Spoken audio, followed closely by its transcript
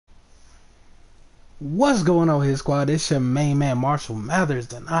What's going on here, squad? It's your main man Marshall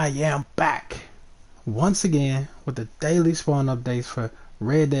Mathers, and I am back once again with the daily spawn updates for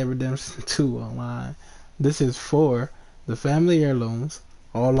Red Dead Redemption 2 online. This is for the family heirlooms,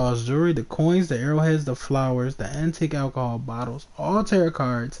 all lost jewelry, the coins, the arrowheads, the flowers, the antique alcohol bottles, all tarot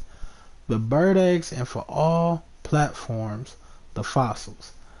cards, the bird eggs, and for all platforms, the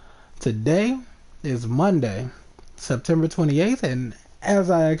fossils. Today is Monday, September 28th, and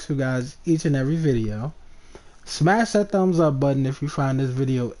as I ask you guys each and every video, smash that thumbs up button if you find this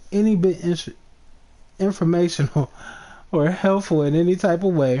video any bit informational or helpful in any type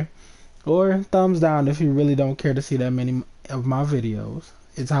of way, or thumbs down if you really don't care to see that many of my videos.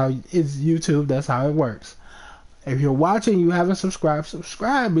 It's YouTube, that's how it works. If you're watching, you haven't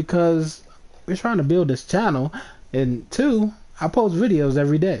subscribe because we're trying to build this channel, and two, I post videos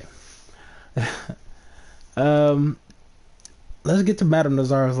every day. Let's get to Madame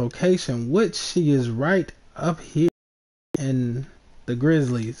Nazar's location, which she is right up here in the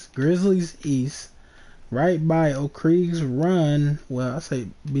Grizzlies East, right by Oak Creek's Run. Well, I say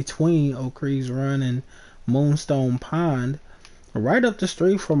between Oak Creek's Run and Moonstone Pond, right up the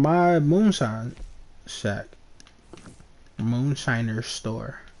street from my moonshine shack, moonshiner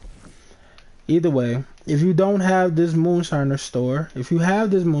store. Either way, if you don't have this moonshiner store, if you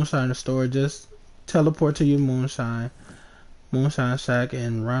have this moonshiner store, just teleport to your moonshine shack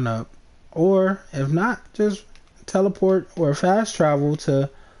and run up, or if not, just teleport or fast travel to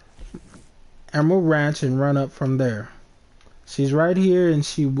Emerald Ranch and run up from there. She's right here, and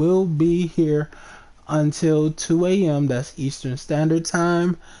she will be here until 2 a.m. That's Eastern Standard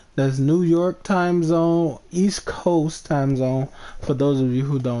Time. That's New York time zone, East Coast time zone, for those of you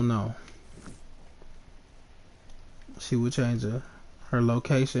who don't know. She will change her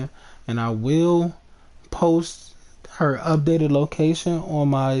location, and I will post her updated location on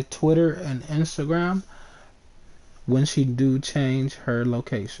my Twitter and Instagram when she do change her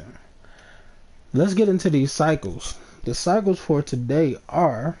location. Let's get into these cycles. The cycles for today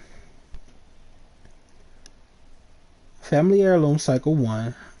are Family Heirloom Cycle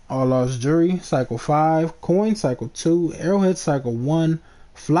 1, All Lost Jewelry Cycle 5, Coin Cycle 2, Arrowhead Cycle 1,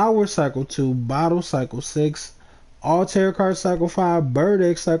 Flower Cycle 2, Bottle Cycle 6, All Tarot Card Cycle 5, Bird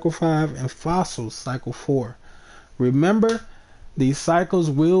Egg Cycle 5, and Fossils Cycle 4. Remember, these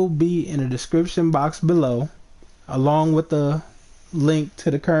cycles will be in the description box below, along with the link to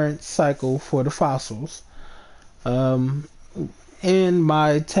the current cycle for the fossils, and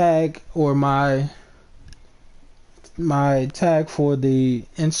my tag or my tag for the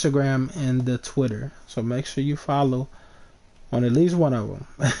Instagram and the Twitter. So make sure you follow on at least one of them.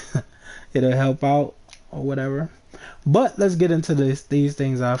 It'll help out or whatever. But let's get into these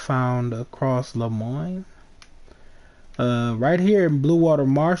things I found across Lemoyne. Right here in Blue Water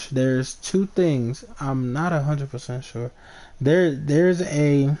Marsh, there's two things. I'm not 100% sure. There's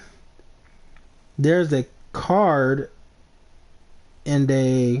a card and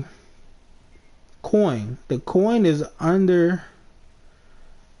a coin. The coin is under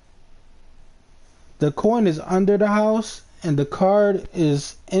the house, and the card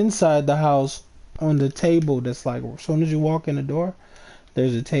is inside the house on the table. That's like, as soon as you walk in the door,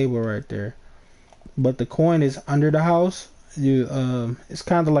 there's a table right there. But the coin is under the house. It's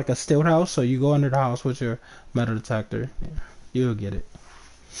kind of like a stilt house, so you go under the house with your metal detector. You'll get it.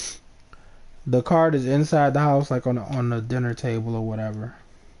 The card is inside the house, like on the dinner table or whatever.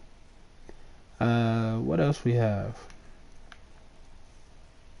 What else we have?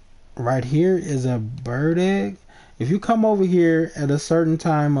 Right here is a bird egg. If you come over here at a certain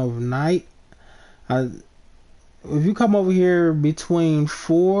time of night, if you come over here between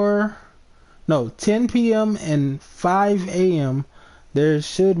 10 p.m. and 5 a.m., there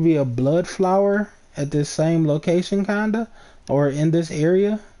should be a blood flower at this same location, kinda, or in this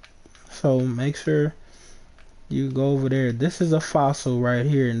area. So make sure you go over there. This is a fossil right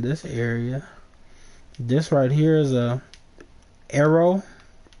here in this area. This right here is a arrowhead.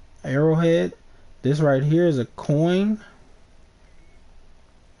 This right here is a coin.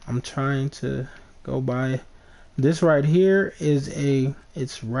 I'm trying to go by. This right here is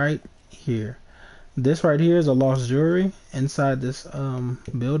it's right here. This right here is a lost jewelry inside this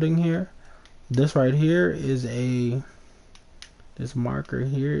building here. This right here is this marker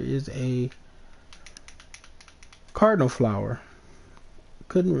here is a cardinal flower.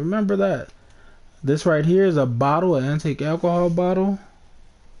 Couldn't remember that. This right here is a bottle, an antique alcohol bottle.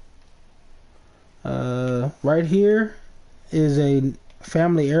 Right here is a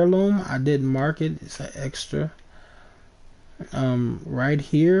family heirloom. I didn't mark it. It's an extra. Right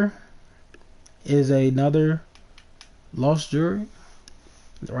here is another lost jewelry.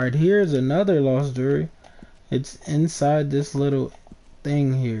 Right here is another lost jewelry. It's inside this little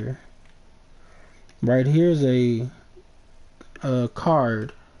thing here. Right here's a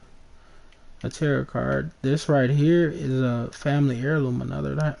card, a tarot card. This right here is a family heirloom,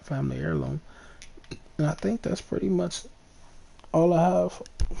 another family heirloom. And I think that's pretty much all I have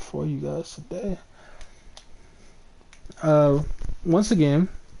for you guys today. Once again,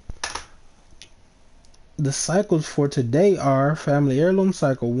 the cycles for today are family heirloom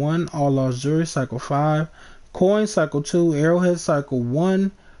cycle 1, all lost jewelry cycle 5, coin cycle 2, arrowhead cycle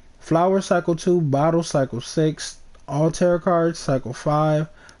 1, flower cycle 2, bottle cycle 6, all tarot cards cycle 5,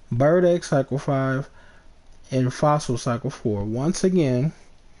 bird egg cycle 5, and fossil cycle 4. Once again,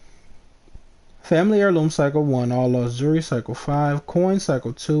 family heirloom cycle 1, all lost jewelry cycle 5, coin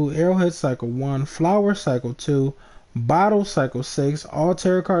cycle 2, arrowhead cycle 1, flower cycle 2, bottle cycle 6, all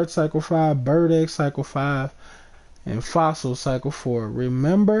tarot card cycle 5, bird egg cycle 5, and fossil cycle 4.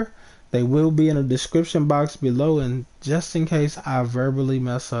 Remember, they will be in the description box below, and just in case I verbally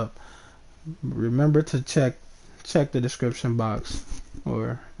mess up, remember to check the description box,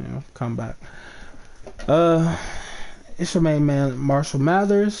 or come back. It's your main man Marshall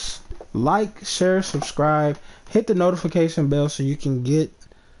Mathers. Like, share, subscribe, hit the notification bell so you can get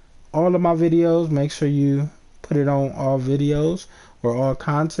all of my videos. Make sure you put it on all videos or all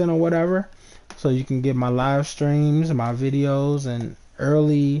content or whatever, so you can get my live streams and my videos and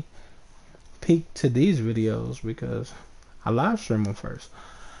early peek to these videos, because I live stream them first.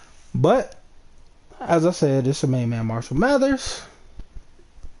 But as I said, it's your main man Marshall Mathers,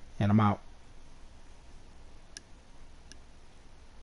 and I'm out.